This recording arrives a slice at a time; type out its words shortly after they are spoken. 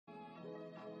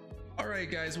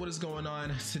Alright guys, what is going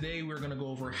on? Today we're going to go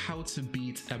over how to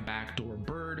beat a backdoor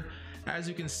bird. As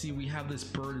you can see, we have this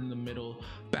bird in the middle.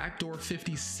 Backdoor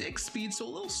 56 speed, so a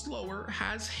little slower,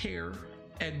 has hair,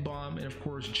 egg bomb, and of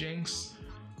course Jinx.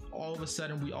 All of a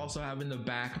sudden we also have in the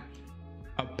back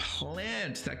a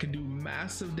plant that can do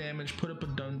massive damage, put up a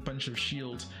bunch of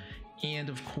shields, and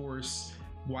of course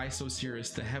Why So Serious,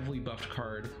 the heavily buffed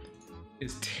card,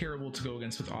 is terrible to go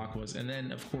against with aquas. And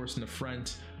then of course in the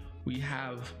front we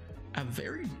have a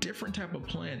very different type of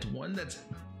plant, one that's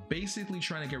basically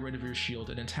trying to get rid of your shield,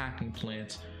 an attacking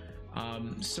plant.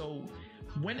 So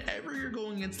whenever you're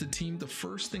going against a team, the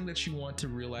first thing that you want to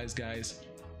realize, guys,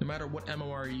 no matter what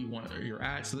MMR you're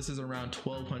at, so this is around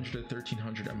 1200 to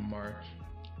 1300 MMR,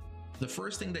 the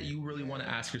first thing that you really want to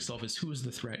ask yourself is, who is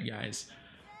the threat, guys?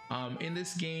 In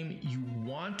this game, you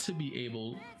want to be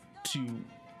able to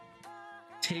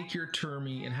take your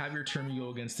Termi and have your Termi go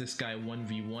against this guy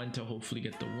 1v1 to hopefully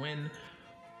get the win,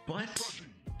 but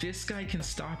this guy can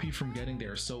stop you from getting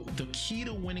there. So the key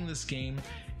to winning this game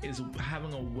is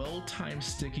having a well-timed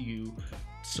sticky you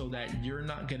so that you're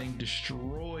not getting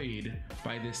destroyed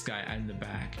by this guy in the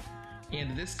back.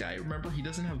 And this guy, remember, he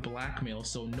doesn't have blackmail,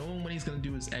 so knowing when he's going to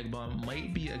do his egg bomb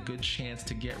might be a good chance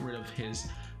to get rid of his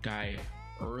guy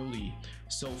early.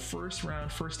 So first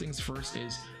round, first things first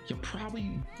is you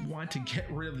probably want to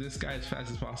get rid of this guy as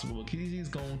fast as possible because he's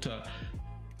going to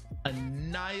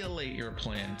annihilate your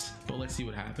plant. But let's see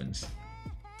what happens.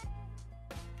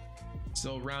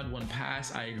 So round one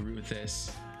pass, I agree with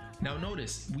this. Now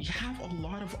notice we have a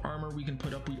lot of armor we can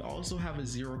put up. We also have a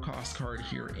zero cost card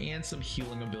here and some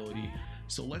healing ability.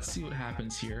 So let's see what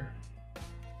happens here.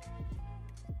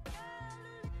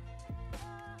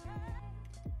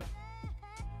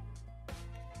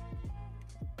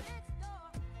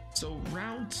 So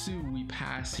round two we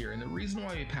pass here, and the reason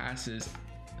why we pass is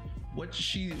what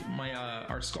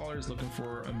our scholar is looking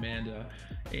for, Amanda,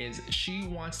 is she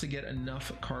wants to get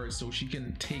enough cards so she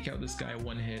can take out this guy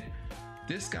one hit.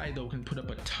 This guy though can put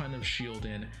up a ton of shield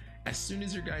in. As soon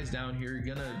as your guy's down here,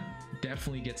 you're gonna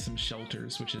definitely get some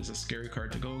shelters, which is a scary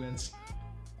card to go against.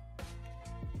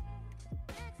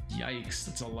 Yikes,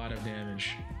 that's a lot of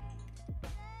damage.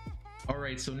 All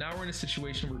right, so now we're in a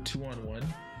situation where 2-on-1.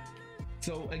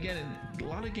 So again, a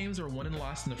lot of games are won and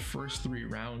lost in the first 3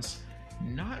 rounds.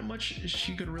 Not much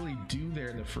she could really do there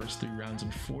in the first 3 rounds,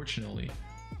 unfortunately.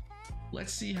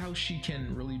 Let's see how she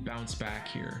can really bounce back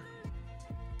here.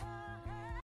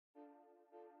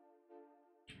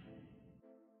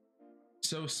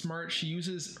 So smart, she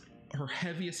uses her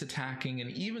heaviest attacking, and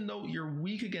even though you're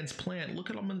weak against plant, look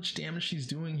at how much damage she's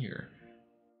doing here.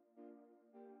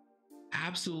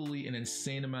 Absolutely an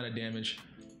insane amount of damage.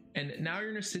 And now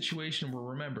you're in a situation where,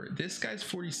 remember, this guy's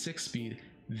 46 speed,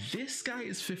 this guy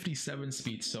is 57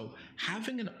 speed. So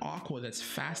having an aqua that's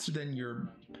faster than your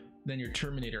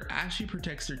Terminator actually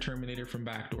protects your Terminator from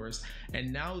backdoors.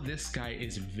 And now this guy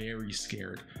is very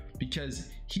scared because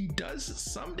he does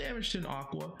some damage to an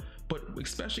aqua, but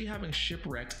especially having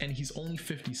shipwrecked and he's only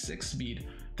 56 speed,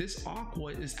 this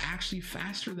aqua is actually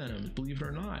faster than him, believe it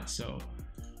or not. So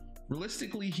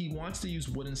realistically, he wants to use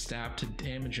wooden stab to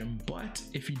damage him, but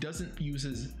if he doesn't use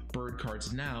his bird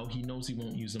cards now, he knows he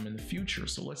won't use them in the future.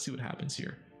 So let's see what happens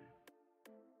here.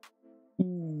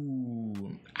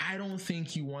 Ooh, I don't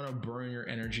think you want to burn your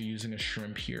energy using a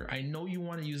shrimp here. I know you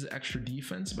want to use the extra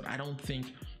defense, but I don't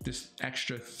think this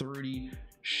extra 30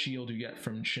 shield you get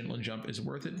from Shintlin Jump is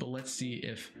worth it. But let's see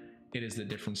if it is the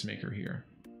difference maker here.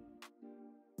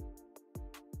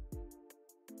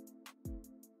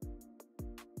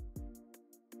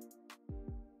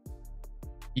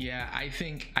 Yeah, I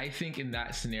think in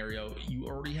that scenario, you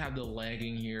already have the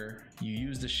lagging here. You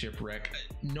use the shipwreck.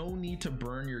 No need to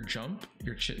burn your jump,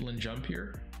 your Chitlin jump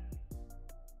here,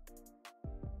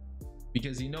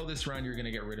 because you know this round you're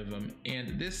gonna get rid of them.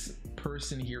 And this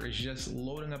person here is just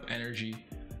loading up energy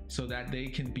so that they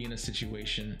can be in a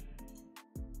situation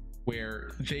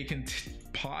where they can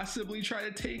possibly try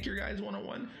to take your guys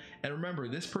one-on-one. And remember,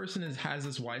 this person has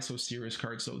this Why So Serious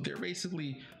card, so they're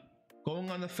basically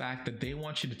going on the fact that they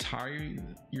want you to tire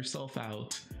yourself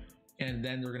out and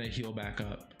then they're going to heal back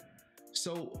up.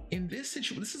 So in this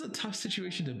situation, this is a tough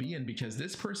situation to be in because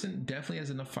this person definitely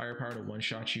has enough firepower to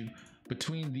one-shot you.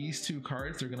 Between these 2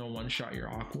 cards, they're going to one-shot your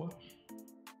aqua.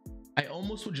 I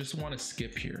almost would just want to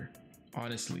skip here.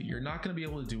 Honestly, you're not going to be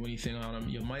able to do anything on him.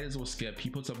 You might as well skip. He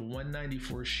puts up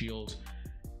 194 shield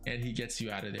and he gets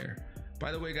you out of there.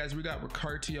 By the way, guys, we got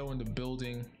Ricardio in the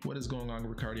building. What is going on,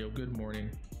 Ricardio? Good morning.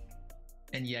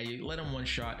 And yeah, you let him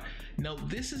one-shot. Now,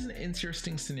 this is an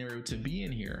interesting scenario to be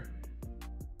in here.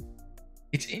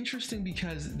 It's interesting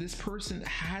because this person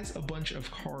has a bunch of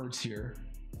cards here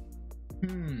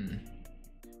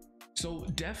So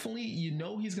definitely, you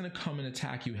know he's gonna come and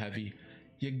attack you heavy.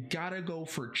 You gotta go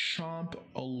for Chomp,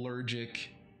 Allergic,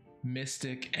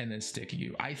 Mystic, and then Sticky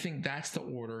You. I think that's the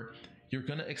order. You're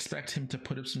gonna expect him to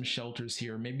put up some shelters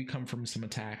here, maybe come from some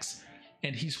attacks.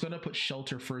 And he's gonna put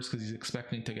Shelter first because he's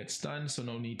expecting to get stunned, so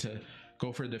no need to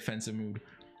go for a defensive mood.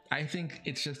 I think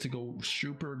it's just to go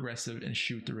super aggressive and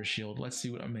shoot through a shield. Let's see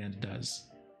what Amanda does.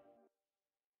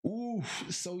 Oof,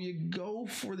 so you go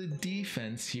for the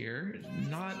defense here.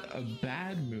 Not a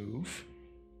bad move.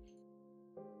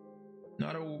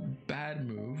 Not a bad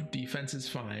move. Defense is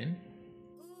fine.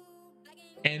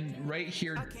 And right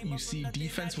here, you see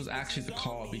defense was actually the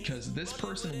call because this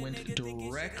person went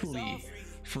directly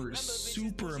for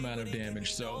super amount of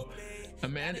damage. So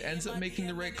Amanda ends up making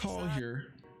the right call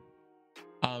here.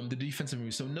 The defensive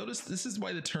move. So notice this is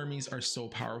why the Termies are so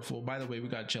powerful. By the way, we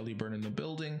got Jellyburn in the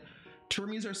building.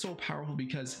 Termies are so powerful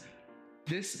because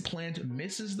this plant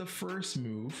misses the first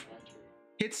move,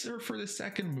 hits her for the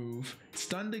second move,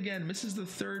 stunned again, misses the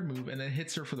third move, and then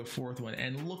hits her for the fourth one.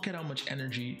 And look at how much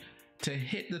energy to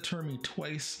hit the Termie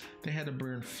twice. They had to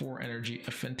burn 4 energy.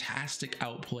 A fantastic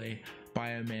outplay by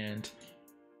Amanda.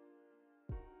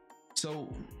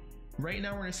 So right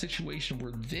now we're in a situation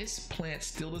where this plant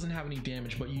still doesn't have any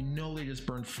damage, but you know they just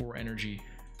burned 4 energy.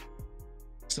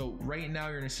 So right now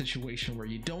you're in a situation where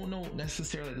you don't know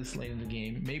necessarily this late in the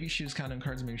game. Maybe she was counting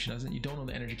cards, maybe she doesn't. You don't know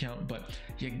the energy count, but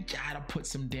you gotta put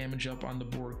some damage up on the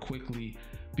board quickly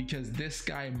because this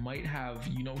guy might have,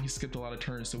 you know, he skipped a lot of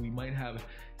turns, so we might have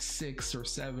 6 or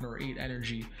 7 or 8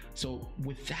 energy. So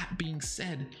with that being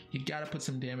said, you gotta put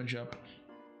some damage up.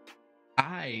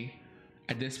 I,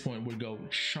 at this point, would go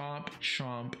Chomp,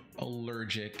 Chomp,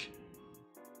 Allergic.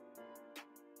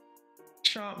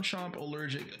 Chomp, Chomp,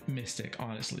 Allergic, Mystic,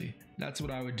 honestly. That's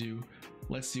what I would do.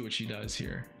 Let's see what she does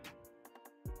here.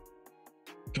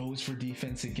 Goes for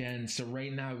defense again. So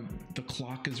right now, the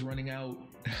clock is running out.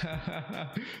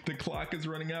 The clock is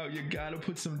running out. You gotta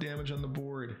put some damage on the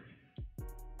board.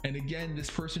 And again, this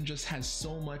person just has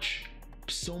so much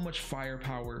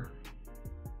firepower.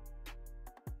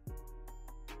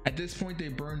 At this point, they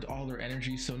burned all their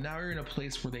energy. So now you're in a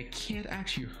place where they can't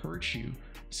actually hurt you.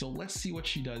 So let's see what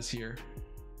she does here.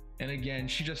 And again,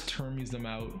 she just Termies them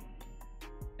out.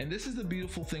 And this is the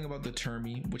beautiful thing about the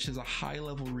Termie, which is a high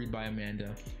level read by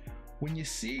Amanda. When you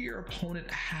see your opponent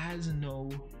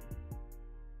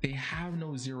they have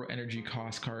no 0 energy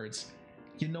cost cards,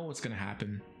 you know what's gonna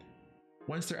happen.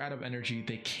 Once they're out of energy,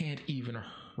 they can't even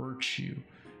hurt you.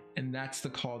 And that's the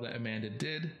call that Amanda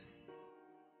did.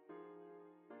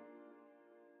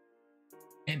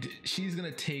 And she's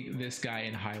gonna take this guy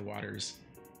in high waters.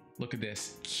 Look at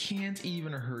this, can't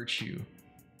even hurt you.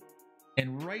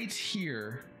 And right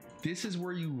here, this is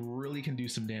where you really can do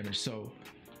some damage. So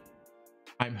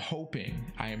I am hoping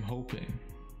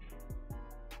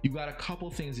you got a couple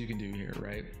things you can do here,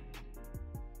 right?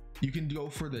 You can go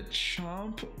for the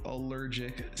Chomp,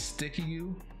 Allergic, Sticky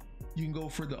You. You can go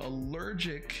for the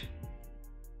Allergic,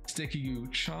 Sticky You,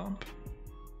 Chomp.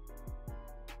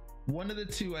 One of the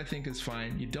two I think is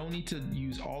fine. You don't need to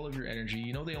use all of your energy.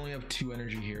 You know they only have 2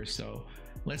 energy here, so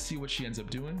let's see what she ends up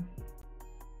doing.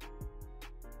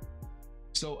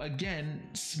 So again,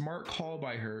 smart call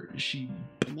by her. She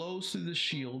blows through the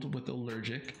shield with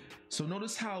Allergic. So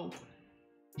notice how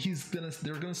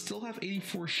they're gonna still have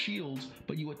 84 shields,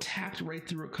 but you attacked right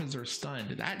through it because they're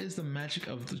stunned. That is the magic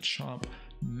of the Chomp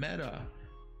meta.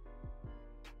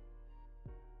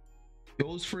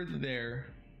 Goes for there.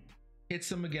 Hits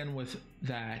them again with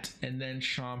that and then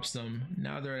chomps them.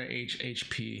 Now they're at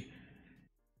HP.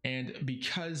 And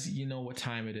because you know what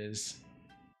time it is,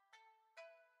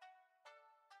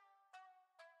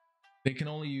 they can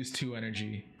only use 2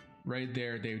 energy. Right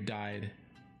there, they've died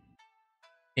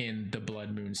in the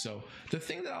Blood Moon. So the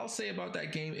thing that I'll say about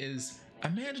that game is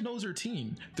Amanda knows her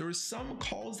team. There were some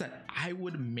calls that I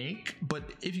would make,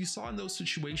 but if you saw in those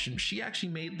situations, she actually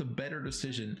made the better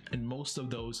decision in most of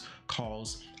those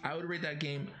calls. I would rate that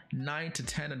game 9 to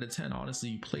 10 out of 10. Honestly,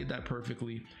 you played that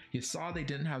perfectly. You saw they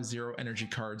didn't have 0 energy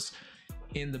cards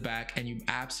in the back, and you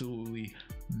absolutely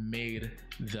made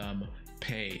them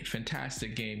pay.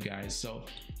 Fantastic game, guys. So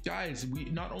guys, we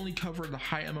not only cover the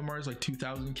high MMRs like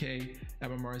 2000k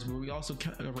MMRs, but we also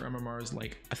cover MMRs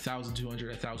like 1200,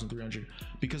 1300,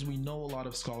 because we know a lot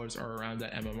of scholars are around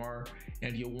that MMR,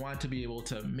 and you want to be able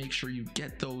to make sure you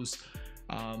get those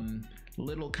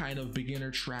little kind of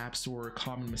beginner traps or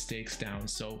common mistakes down.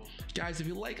 So guys, if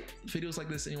you like videos like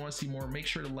this and you want to see more, make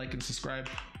sure to like and subscribe.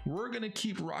 We're gonna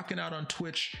keep rocking out on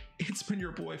Twitch. It's been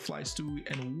your boy Fly Stewie,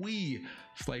 and we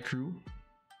Flight Crew.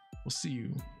 We'll see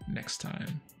you next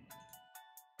time.